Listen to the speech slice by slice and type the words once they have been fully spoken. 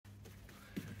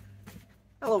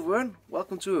Hello everyone,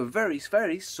 welcome to a very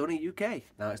sunny UK.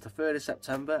 Now it's the 3rd of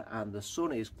September and the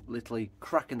sun is literally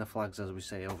cracking the flags, as we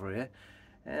say over here.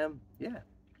 Yeah,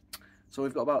 so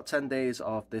we've got about 10 days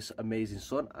of this amazing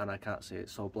sun and I can't see it,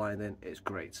 so blinding. It's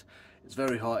great. It's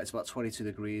very hot, it's about 22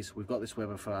 degrees. We've got this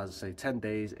weather for, as I say, 10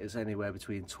 days. It's anywhere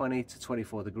between 20 to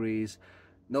 24 degrees.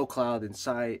 No cloud in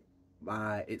sight.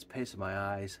 It's piercing my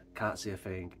eyes, can't see a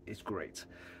thing. It's great.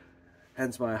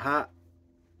 Hence my hat.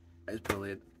 It's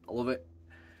brilliant. I love it.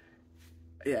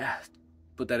 Yeah,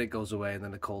 but then it goes away and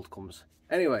then the cold comes.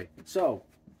 Anyway, so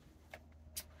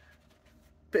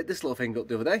picked this little thing up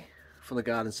the other day from the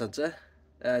garden centre.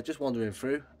 Just wandering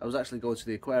through. I was actually going to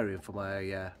the aquarium for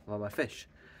my fish,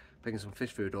 picking some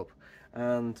fish food up,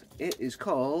 and it is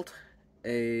called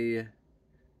a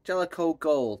Jellicoe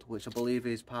Gold, which I believe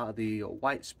is part of the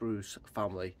white spruce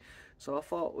family. So I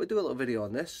thought we'd do a little video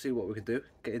on this, see what we can do,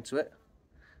 get into it.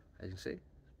 As you can see,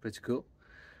 pretty cool.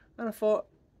 And I thought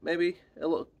maybe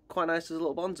it'll look quite nice as a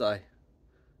little bonsai.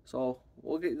 So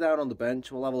we'll get down on the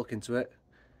bench, we'll have a look into it,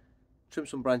 trim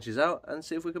some branches out and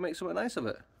see if we can make something nice of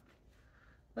it.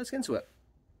 Let's get into it.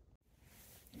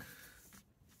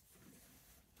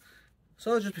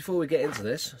 So just before we get into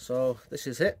this, so this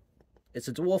is it. It's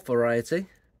a dwarf variety,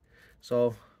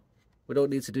 so we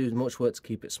don't need to do much work to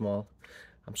keep it small.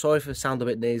 I'm sorry if I sound a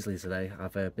bit nasally today.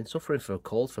 I've been suffering from a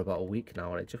cold for about a week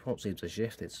now and it just won't seem to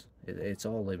shift. It's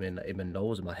all in my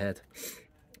nose and my head.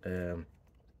 Yeah,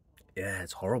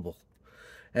 it's horrible.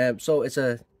 So it's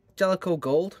a Jellicoe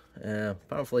Gold.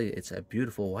 Apparently it's a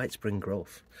beautiful white spring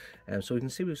growth. So we can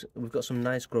see we've got some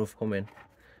nice growth coming.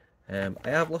 I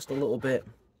have lost a little bit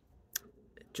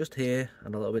just here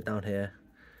and a little bit down here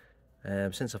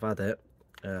since I've had it.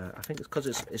 I think it's because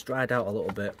it's dried out a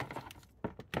little bit.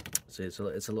 So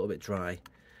it's a little bit dry.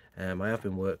 I have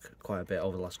been working quite a bit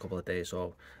over the last couple of days,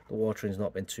 so the watering's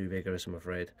not been too vigorous, I'm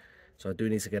afraid. So I do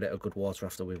need to get it a good water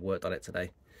after we've worked on it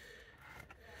today.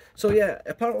 So yeah,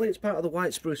 apparently it's part of the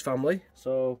white spruce family.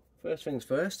 So first things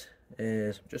first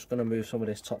is I'm just going to move some of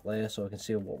this top layer so I can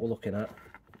see what we're looking at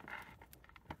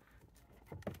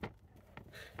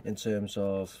in terms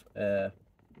of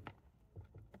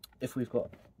if we've got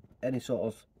any sort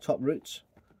of top roots.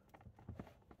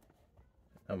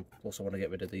 Also want to get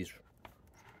rid of these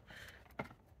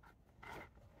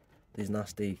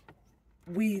nasty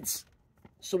weeds.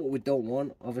 Something we don't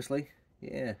want, obviously.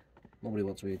 Yeah, nobody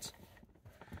wants weeds.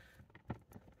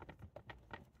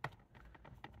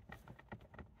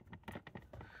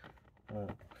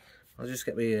 I'll just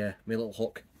get my little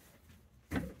hook.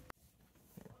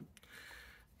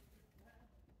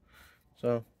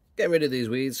 So, getting rid of these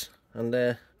weeds, and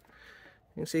you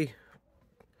can see,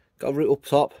 got a root up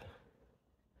top.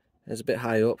 It's a bit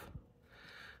high up,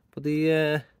 but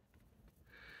the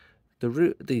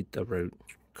root,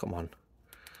 come on,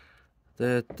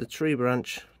 the tree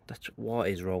branch. What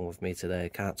is wrong with me today? I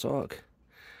can't talk.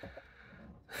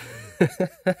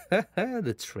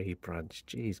 The tree branch,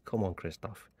 jeez, come on,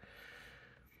 Christoph.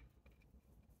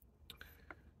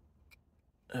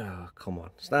 Oh, come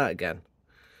on, start again.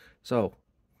 So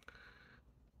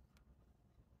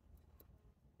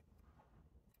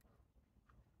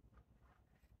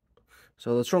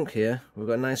the trunk here, we've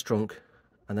got a nice trunk,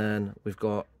 and then we've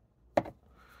got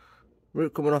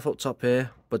root coming off up top here,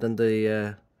 but then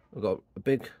we've got a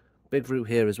big root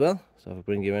here as well, so I'll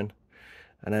bring you in.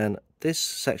 And then this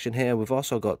section here, we've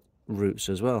also got roots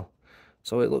as well.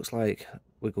 So it looks like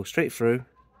we go straight through.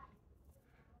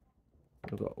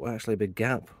 We've got actually a big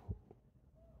gap.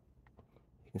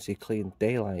 You can see clean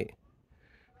daylight.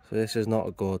 So this is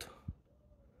not good.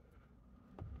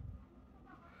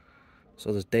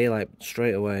 So there's daylight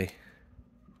straight away.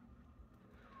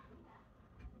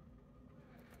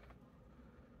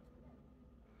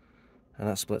 And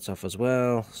that splits off as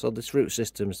well. So this root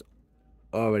system's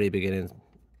already beginning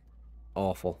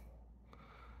awful.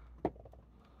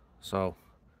 So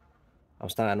I'm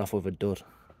starting off with a dud.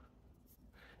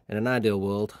 In an ideal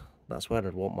world, that's where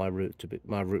I'd want my root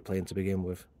plane to begin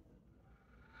with.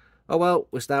 Oh well,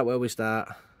 we start where we start.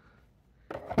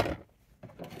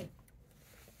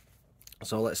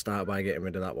 So let's start by getting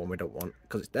rid of that one we don't want,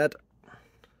 because it's dead.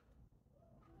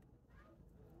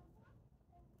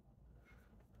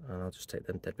 And I'll just take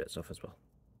them dead bits off as well.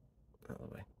 Out of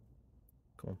the way.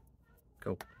 Come on,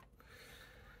 go.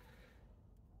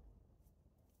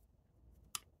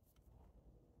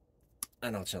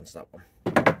 And I'll chance that one.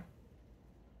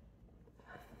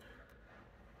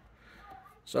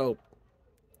 So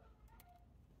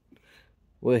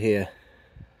we're here.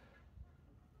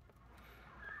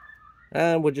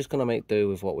 And we're just going to make do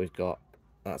with what we've got.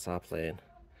 That's our plan.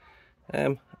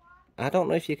 I don't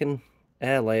know if you can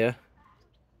air layer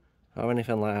or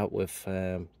anything like that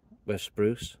with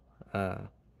spruce.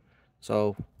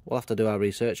 So we'll have to do our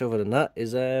research. Other than that,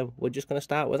 we're just going to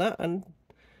start with that, and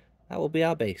that will be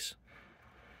our base.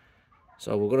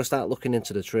 So we're going to start looking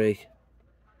into the tree.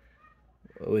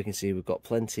 We can see we've got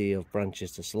plenty of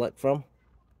branches to select from.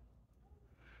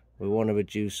 We want to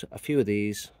reduce a few of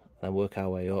these and work our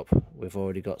way up. We've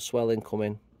already got swelling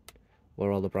coming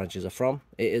where all the branches are from.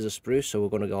 It is a spruce, so we're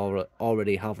going to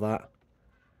already have that.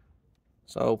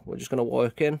 So we're just going to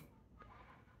work in,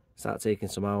 start taking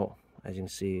some out. As you can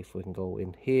see, if we can go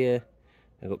in here,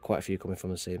 I've got quite a few coming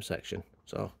from the same section.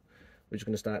 So we're just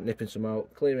going to start nipping some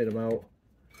out, clearing them out,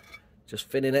 just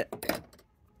thinning it.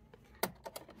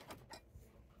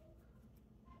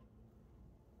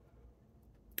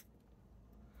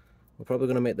 We're probably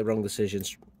going to make the wrong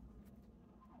decisions,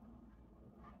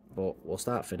 but we'll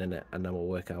start thinning it and then we'll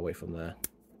work our way from there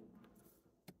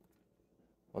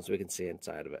once we can see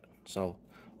inside of it. So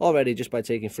already, just by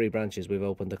taking 3 branches, we've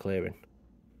opened the clearing.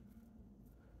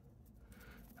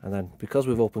 And then because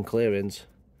we've opened clearings,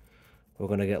 we're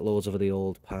going to get loads of the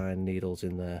old pine needles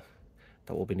in there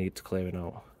that will be needed to clearing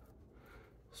out.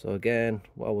 So again,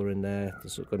 while we're in there,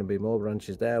 there's going to be more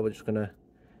branches there. We're just going to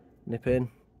nip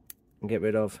in and get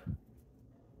rid of.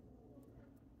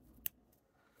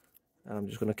 And I'm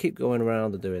just going to keep going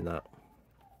around and doing that.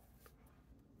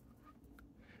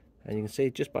 And you can see,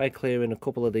 just by clearing a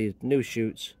couple of these new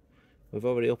shoots, we've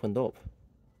already opened up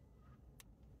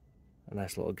a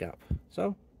nice little gap.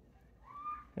 So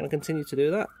I'm going to continue to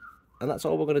do that, and that's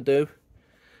all we're going to do.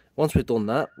 Once we've done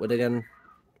that,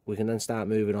 we can then start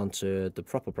moving on to the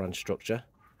proper branch structure,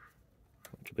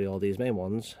 which will be all these main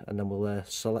ones, and then we'll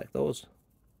select those.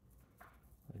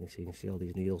 You can see all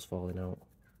these needles falling out.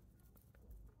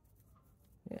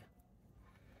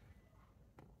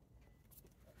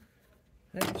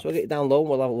 Yeah, so we'll get it down low and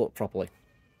we'll have a look properly.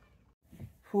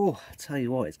 Oh, I tell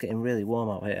you what, it's getting really warm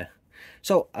out here.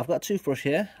 So I've got a toothbrush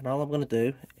here, and all I'm going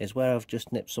to do is where I've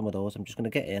just nipped some of those, I'm just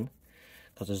going to get in,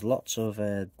 because there's lots of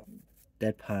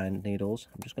dead pine needles.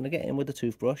 I'm just going to get in with the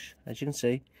toothbrush, as you can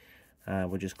see, and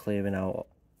we're just clearing out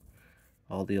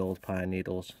all the old pine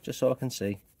needles, just so I can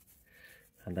see,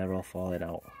 and they're all falling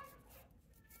out.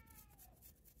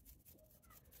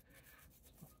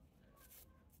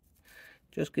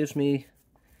 Just gives me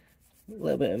a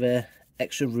little bit of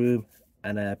extra room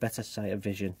and a better sight of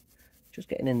vision. Just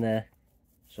getting in there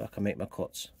so I can make my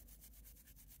cuts.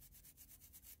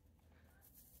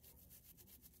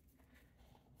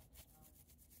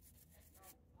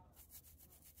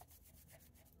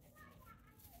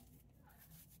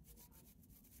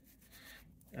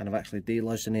 And I've actually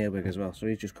delodged an earwig as well, so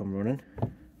he's just come running. So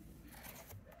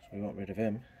we want rid of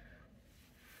him.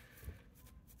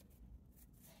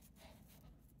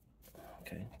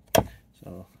 Okay,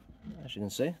 so as you can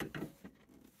see,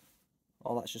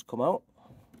 all that's just come out,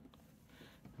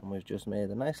 and we've just made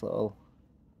a nice little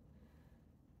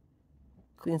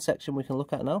clean section we can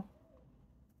look at now.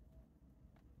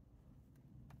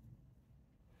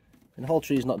 And the whole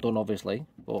tree is not done, obviously,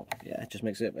 but yeah, it just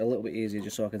makes it a little bit easier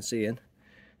just so I can see in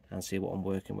and see what I'm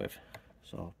working with.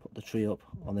 So I'll put the tree up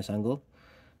on this angle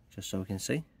just so we can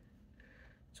see.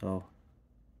 So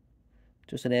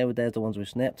just an area, there's the ones we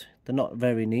snipped. They're not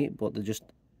very neat, but they're just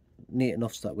neat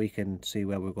enough so that we can see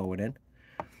where we're going in.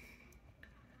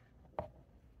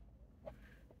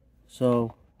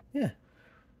 So yeah,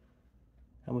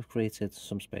 and we've created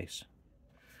some space.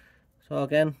 So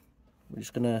again, we're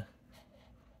just gonna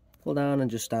pull down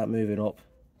and just start moving up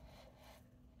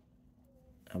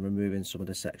and removing some of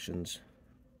the sections.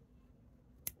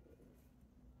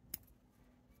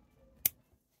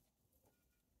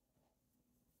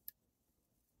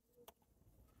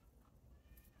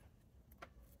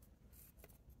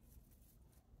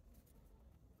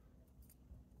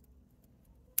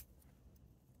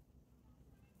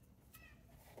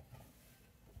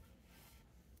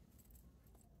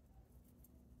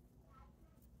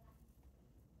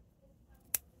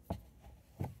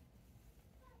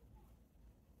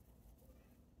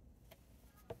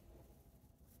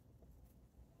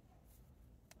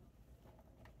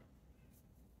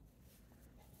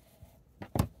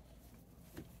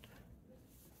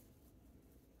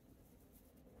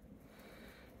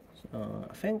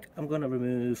 I think I'm going to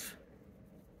remove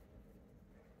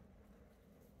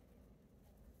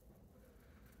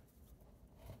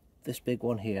this big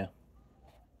one here,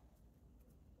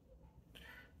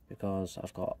 because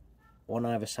I've got one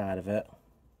either side of it,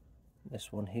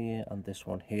 this one here and this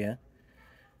one here,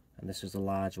 and this is the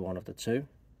large one of the two.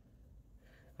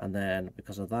 And then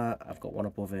because of that, I've got one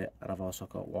above it, and I've also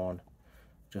got one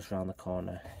just round the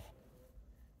corner.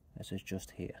 This is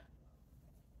just here.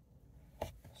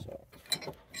 So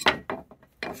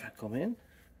come in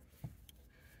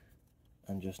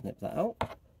and just nip that out.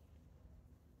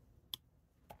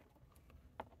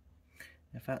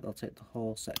 In fact, I'll take the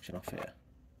whole section off here.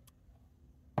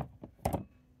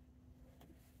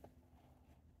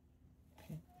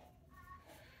 Okay.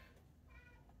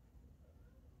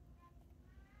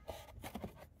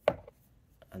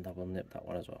 And I will nip that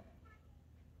one as well.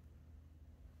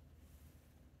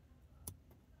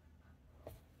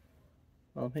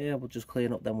 Well, here we'll just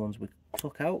clean up them ones we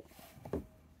took out.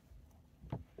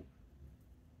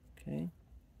 Okay.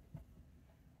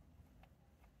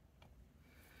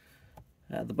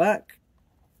 At the back,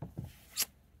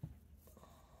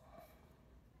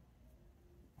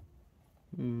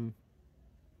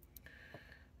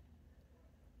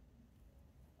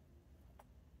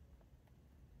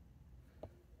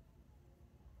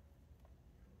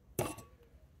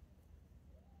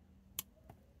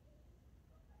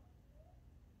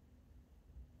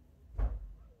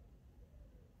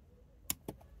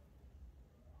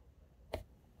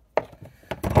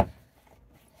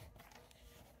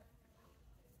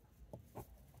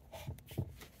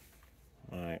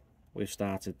 right, we've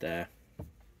started there.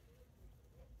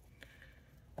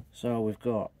 So we've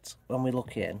got, when we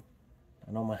look in,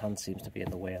 I know my hand seems to be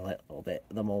in the way a little bit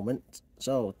at the moment.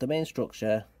 So the main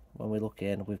structure, when we look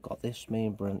in, we've got this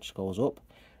main branch goes up,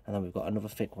 and then we've got another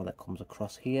thick one that comes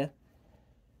across here.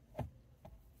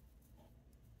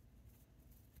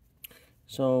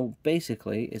 So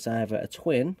basically it's either a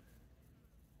twin,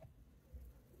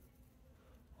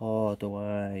 or do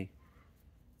I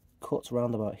cut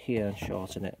round about here and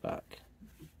shorten it back?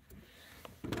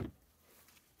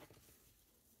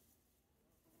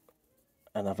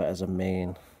 And have it as a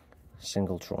main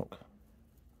single trunk.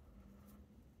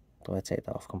 Do I take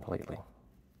that off completely?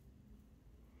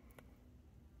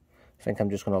 I think I'm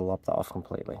just going to lob that off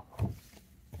completely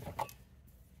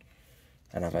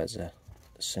and have it as a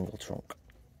single trunk.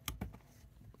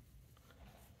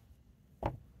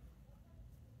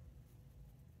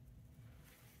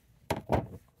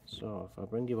 So if I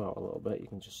bring you out a little bit, you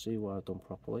can just see what I've done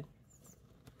properly.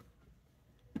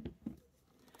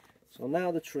 So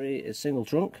now the tree is single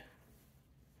trunk.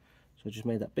 So I just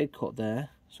made that big cut there.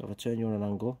 So if I turn you on an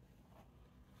angle,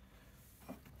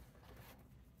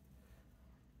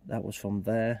 that was from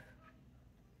there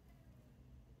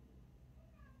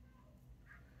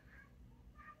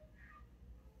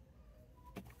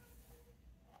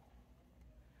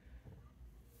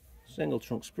single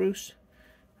trunk spruce,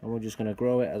 and we're just going to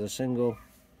grow it as a single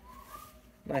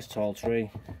nice tall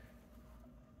tree.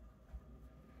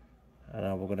 And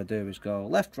all we're going to do is go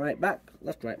left, right, back,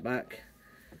 left, right, back.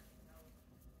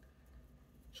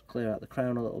 Just clear out the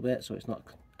crown a little bit so it's not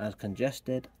as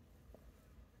congested.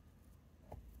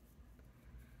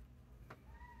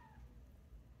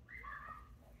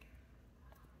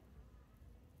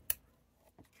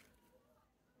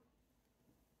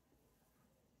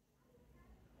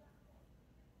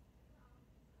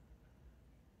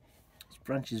 This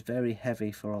branch is very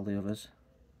heavy for all the others.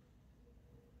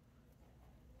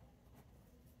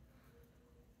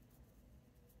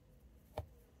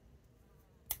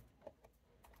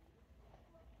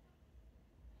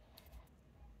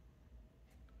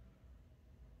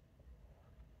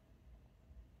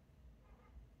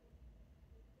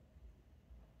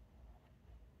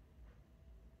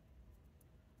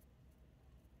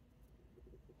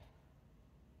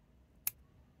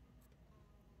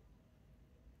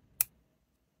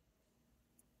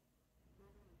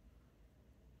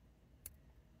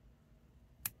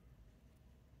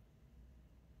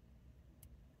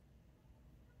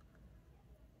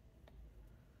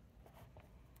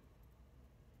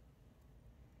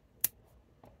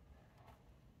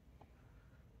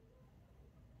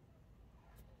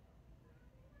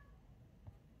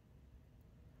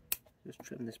 Just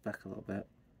trim this back a little bit.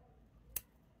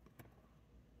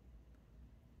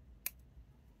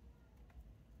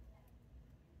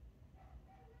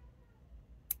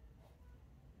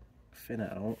 Thin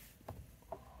it out.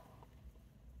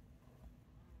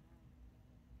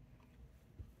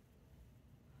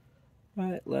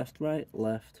 Right, left, right,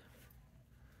 left.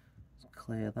 Let's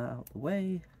clear that out the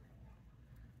way.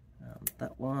 And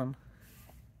that one.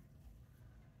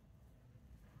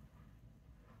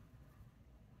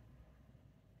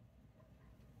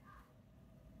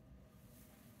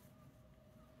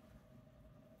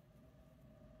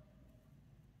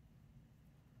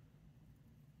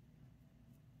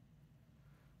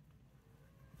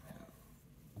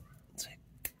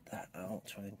 Take that out,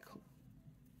 try and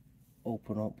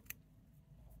open up.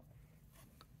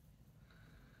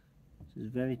 This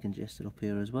is very congested up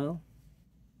here as well.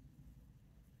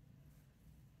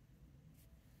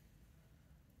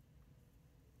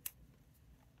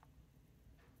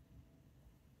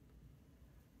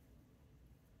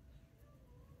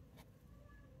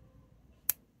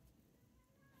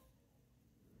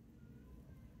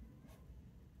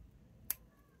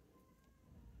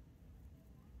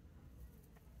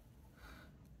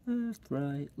 Left,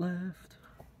 right, left.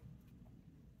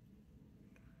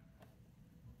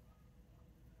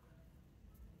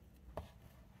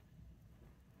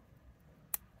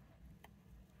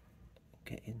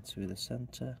 Get into the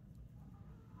centre.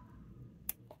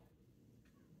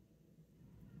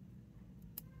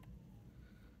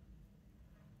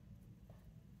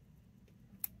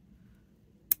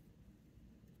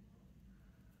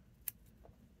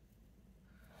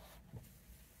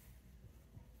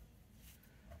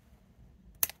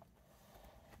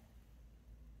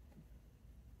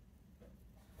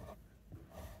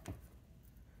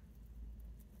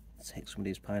 Take some of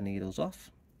these pine needles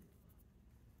off.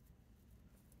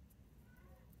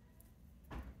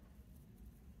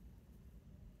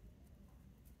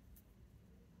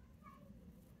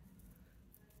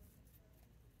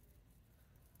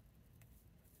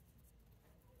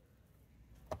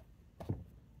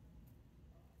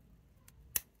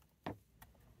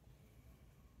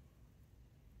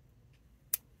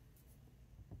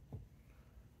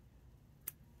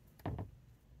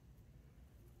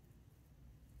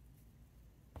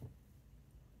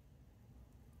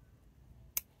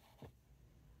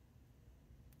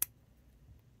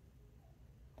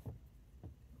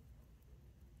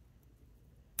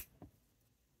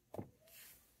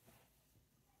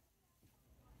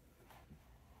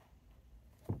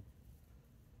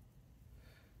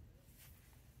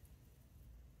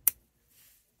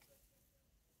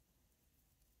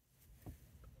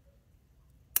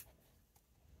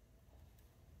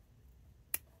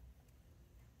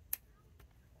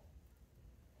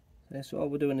 Okay, so all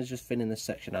we're doing is just thinning this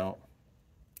section out.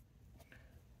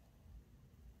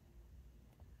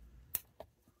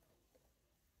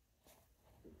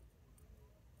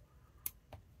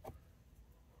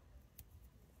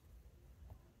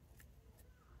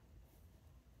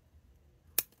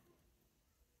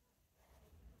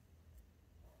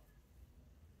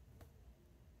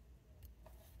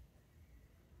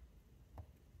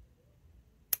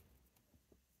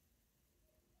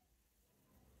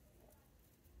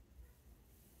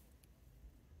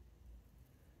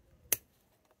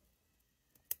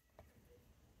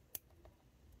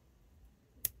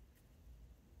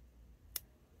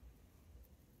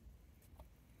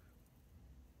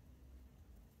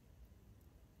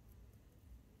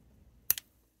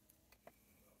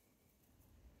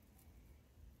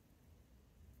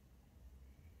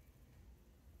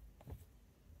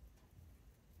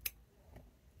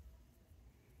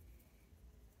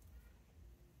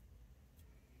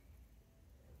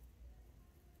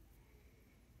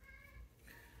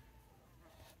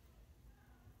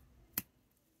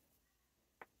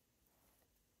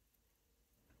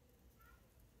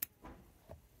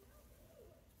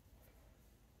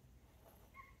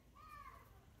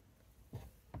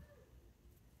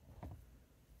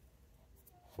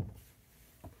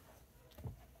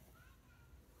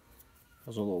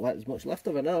 Doesn't look like there's much left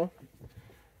of her now.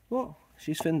 But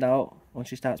she's thinned out. Once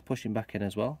she starts pushing back in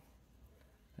as well,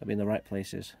 it'll be in the right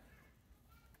places.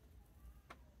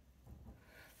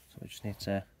 So we just need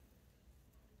to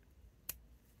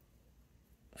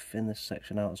thin this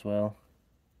section out as well.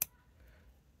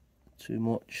 Too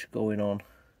much going on.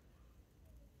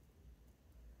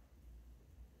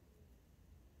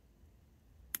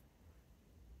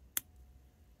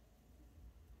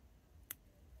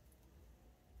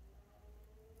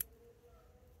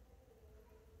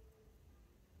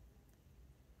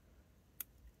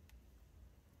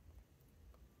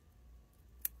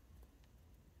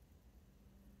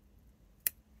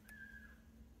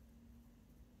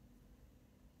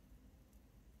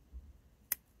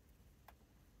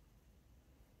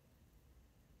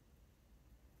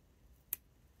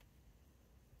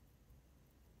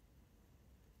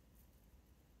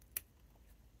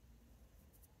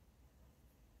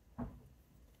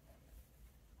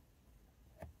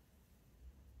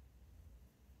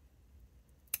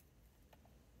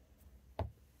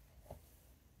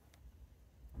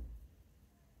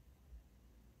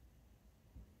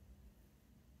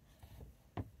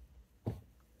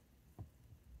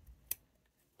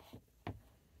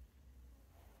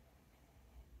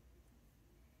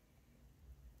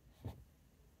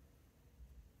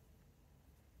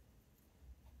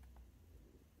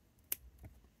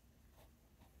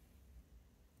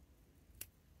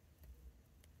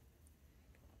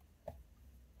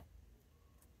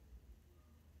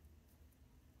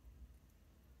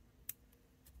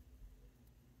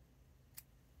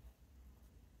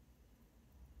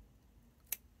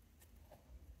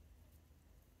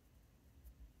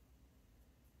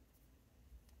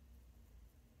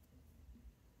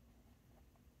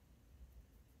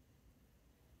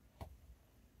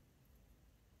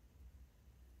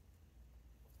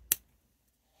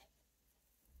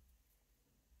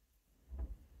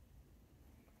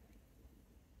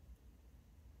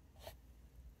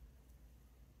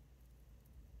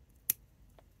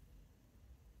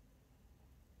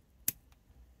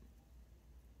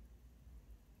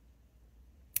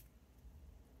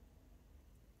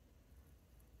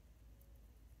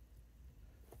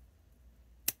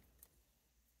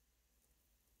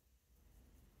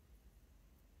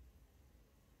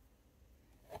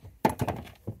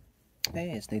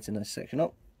 Okay, it's needs a nice section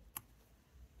up.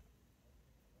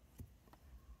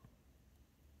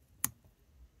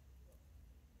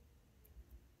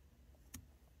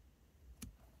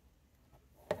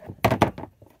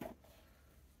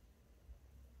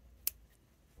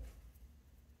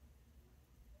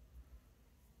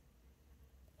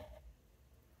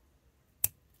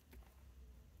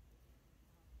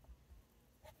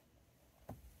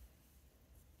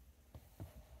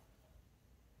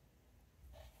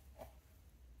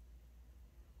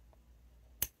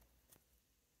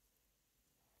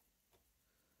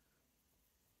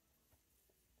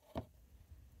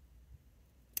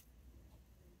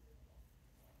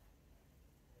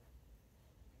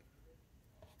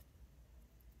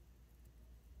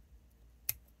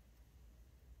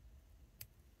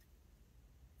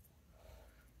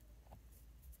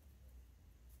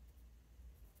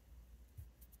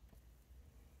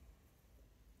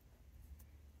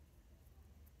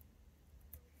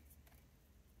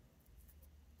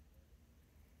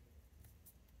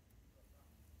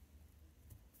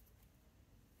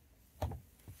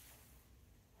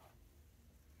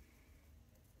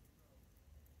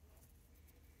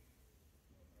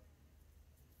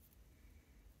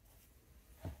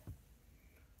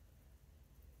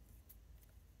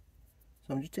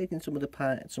 So I'm just taking some of the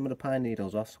pine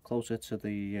needles off, closer to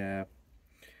the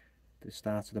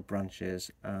start of the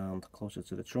branches and closer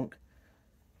to the trunk.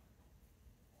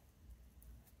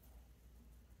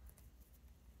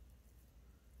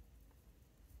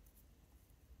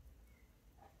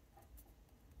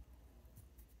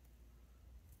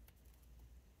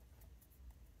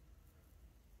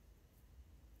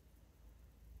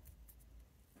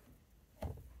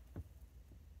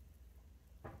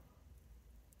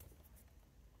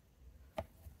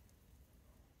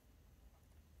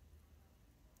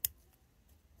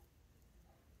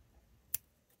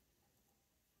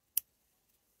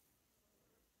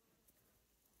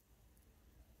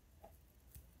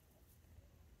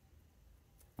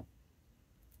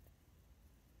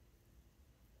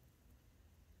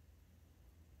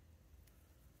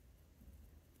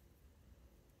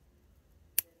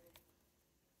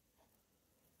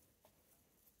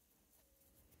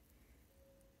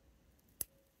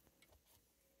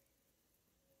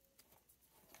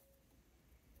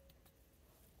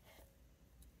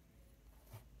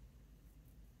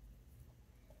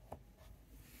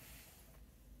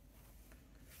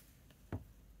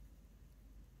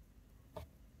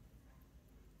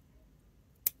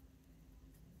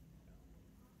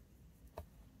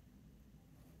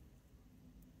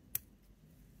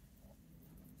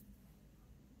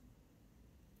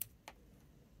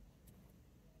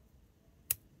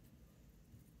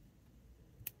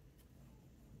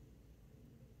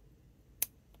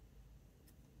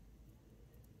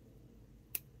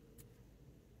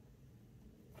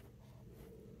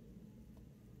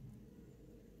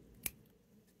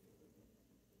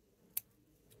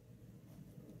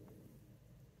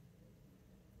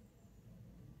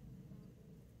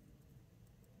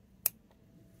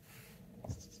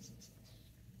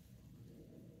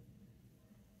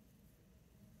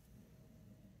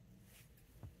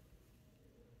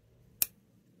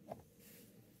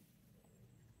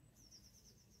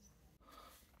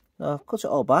 Now I've cut it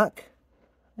all back.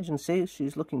 As you can see,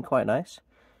 she's looking quite nice.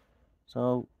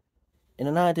 So in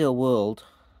an ideal world,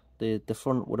 the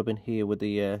front would have been here with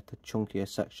the chunkier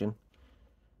section,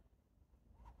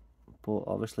 but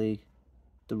obviously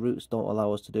the roots don't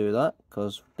allow us to do that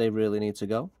because they really need to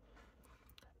go,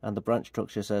 and the branch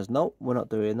structure says no, we're not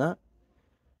doing that.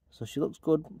 So she looks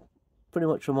good pretty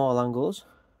much from all angles.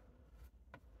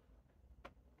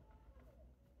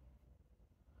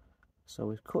 So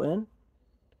we've cut in.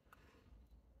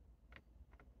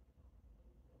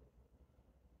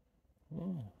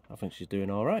 Yeah, I think she's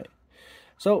doing all right.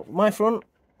 So my front,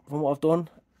 from what I've done,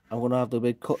 I'm going to have the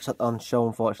big cuts on show.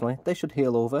 Unfortunately, they should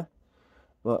heal over,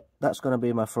 but that's going to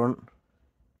be my front,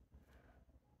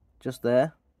 just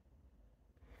there.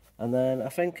 And then I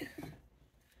think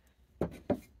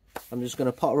I'm just going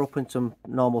to pot her up in some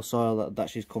normal soil that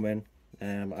she's come in.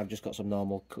 I've just got some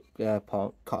normal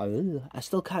I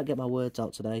still can't get my words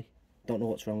out today. Don't know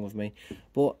what's wrong with me.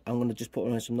 But I'm going to just put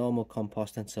her in some normal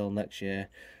compost until next year,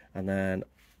 and then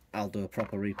I'll do a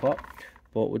proper repot.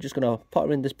 But we're just going to pot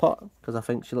her in this pot because I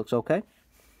think she looks okay.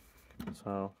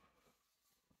 So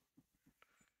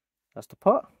that's the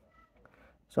pot.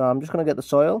 So I'm just going to get the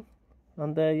soil,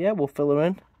 and yeah, we'll fill her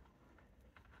in.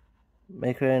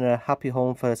 Make her in a happy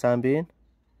home for the time being.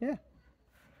 Yeah.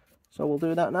 So we'll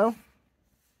do that now.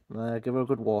 Give her a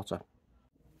good water.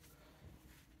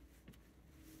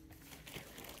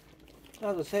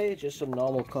 As I say, just some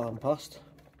normal compost.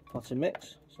 potting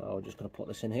mix. So I'm just going to put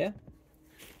this in here.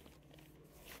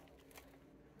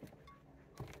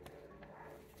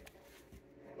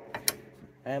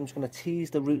 I'm just going to tease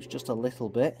the roots just a little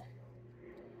bit.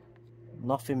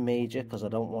 Nothing major, because I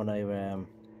don't want to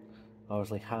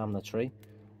obviously harm the tree,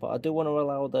 but I do want to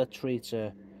allow the tree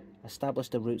to establish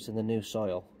the roots in the new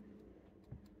soil.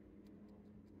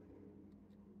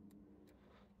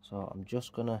 So I'm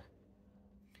just going to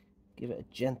give it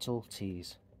a gentle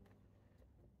tease.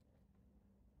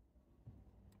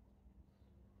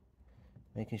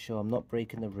 Making sure I'm not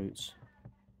breaking the roots.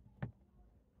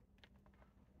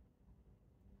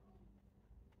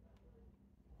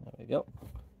 There we go.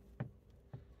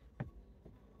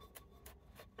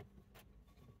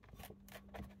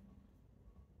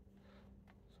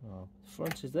 So the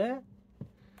front is there.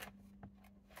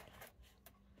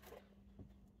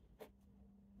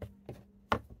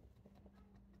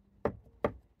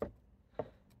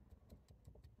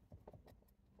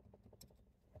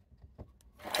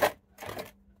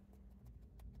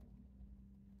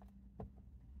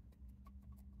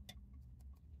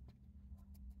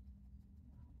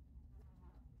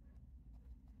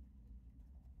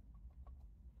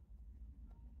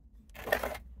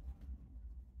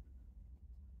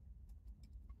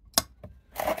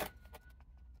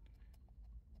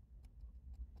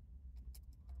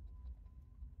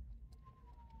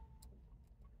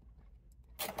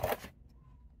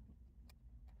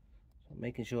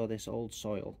 Making sure this old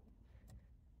soil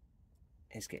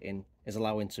is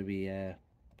allowing to be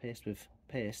paste with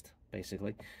paste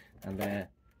basically, and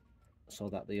so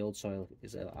that the old soil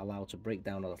is allowed to break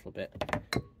down a little bit,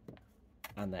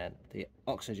 and then the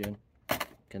oxygen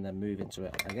can then move into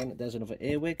it. Again, there's another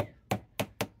earwig.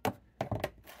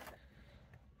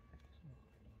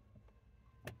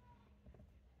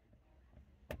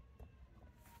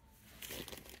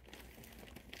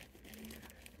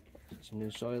 Some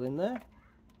new soil in there.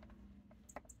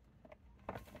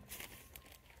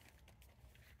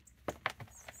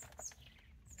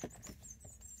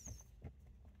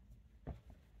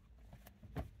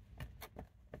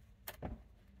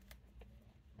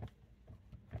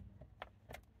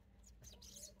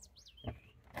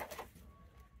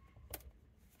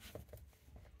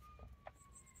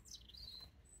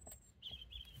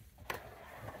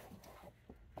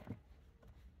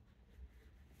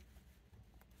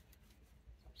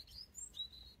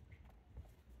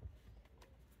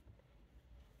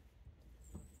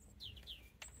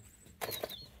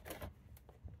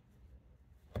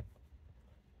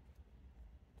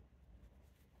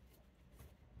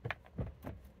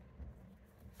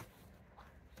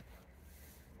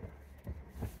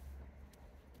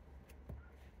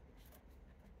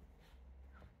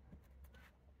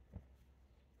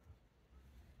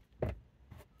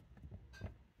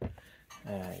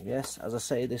 Yes, as I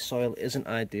say, this soil isn't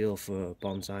ideal for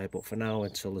bonsai, but for now,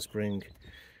 until the spring,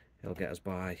 it'll get us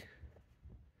by.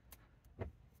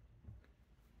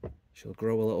 She'll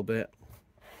grow a little bit,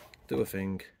 do a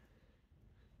thing,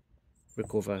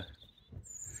 recover,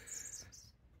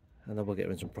 and then we'll get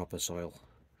her in some proper soil.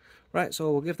 Right,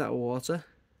 so we'll give that a water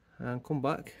and come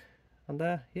back, and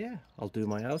yeah, I'll do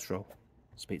my outro.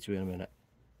 Speak to you in a minute.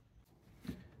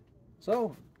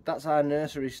 So that's our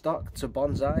nursery stock to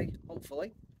bonsai,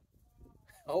 hopefully.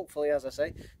 Hopefully, as I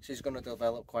say, she's going to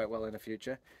develop quite well in the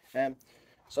future.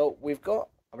 So we've got,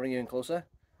 I'll bring you in closer,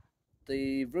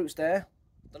 the roots there.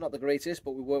 They're not the greatest,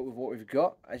 but we work with what we've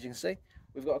got. As you can see,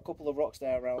 we've got a couple of rocks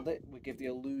there around it. We give the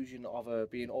illusion of her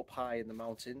being up high in the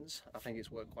mountains. I think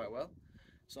it's worked quite well.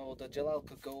 So the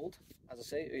Jalalka Gold, as I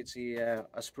say, it's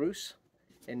a spruce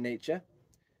in nature.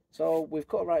 So we've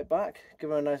cut right back,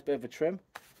 give her a nice bit of a trim.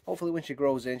 Hopefully when she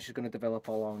grows in, she's going to develop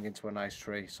along into a nice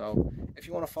tree. So if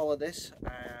you want to follow this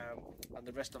and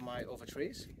the rest of my other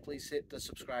trees, please hit the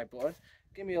subscribe button.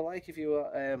 Give me a like if you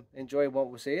enjoy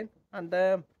what we're seeing. And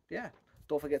yeah,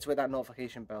 don't forget to hit that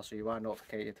notification bell so you are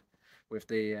notified with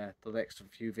the next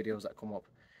few videos that come up.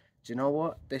 Do you know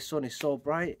what? This sun is so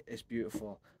bright, it's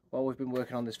beautiful. While we've been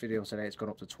working on this video today, it's gone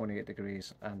up to 28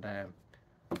 degrees. And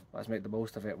let's make the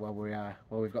most of it while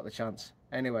we've got the chance.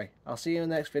 Anyway, I'll see you in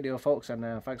the next video, folks,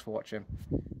 and thanks for watching.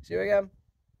 See you again.